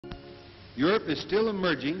Europe is still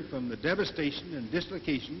emerging from the devastation and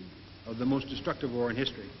dislocation of the most destructive war in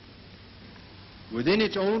history. Within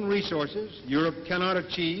its own resources, Europe cannot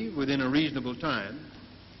achieve, within a reasonable time,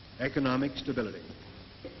 economic stability.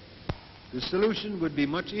 The solution would be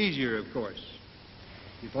much easier, of course,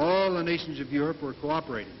 if all the nations of Europe were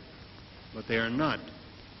cooperating, but they are not.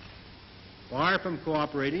 Far from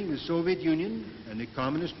cooperating, the Soviet Union and the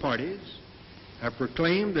Communist parties have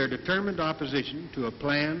proclaimed their determined opposition to a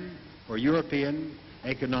plan for European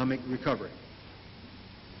economic recovery.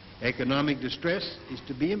 Economic distress is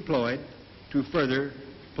to be employed to further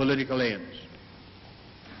political ends.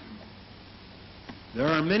 There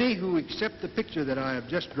are many who accept the picture that I have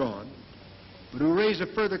just drawn, but who raise a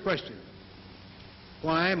further question.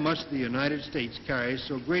 Why must the United States carry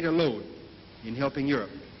so great a load in helping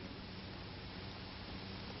Europe?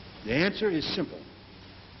 The answer is simple.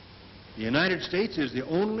 The United States is the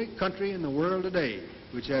only country in the world today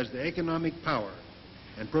which has the economic power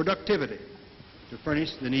and productivity to furnish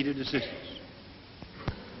the needed assistance.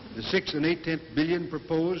 The 6 8/10 billion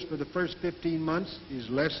proposed for the first 15 months is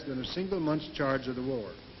less than a single month's charge of the war.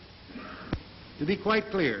 To be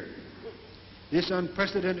quite clear, this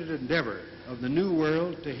unprecedented endeavor of the new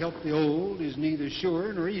world to help the old is neither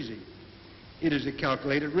sure nor easy. It is a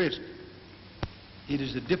calculated risk. It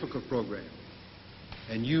is a difficult program,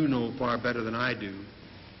 and you know far better than I do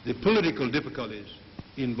the political difficulties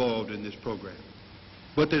involved in this program.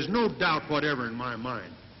 But there's no doubt whatever in my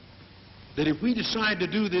mind that if we decide to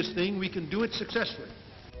do this thing, we can do it successfully.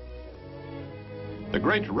 The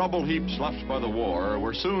great rubble heaps left by the war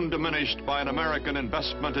were soon diminished by an American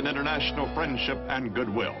investment in international friendship and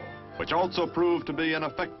goodwill, which also proved to be an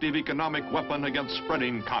effective economic weapon against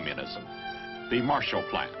spreading communism, the Marshall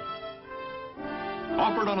Plan.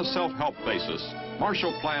 Offered on a self-help basis,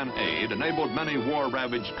 Marshall Plan aid enabled many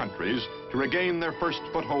war-ravaged countries to regain their first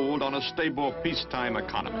foothold on a stable peacetime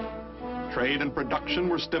economy. Trade and production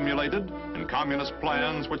were stimulated, and communist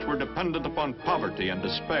plans which were dependent upon poverty and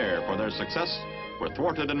despair for their success were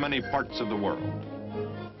thwarted in many parts of the world.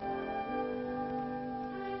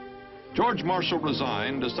 George Marshall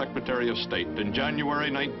resigned as Secretary of State in January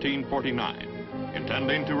 1949,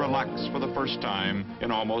 intending to relax for the first time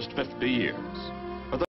in almost 50 years.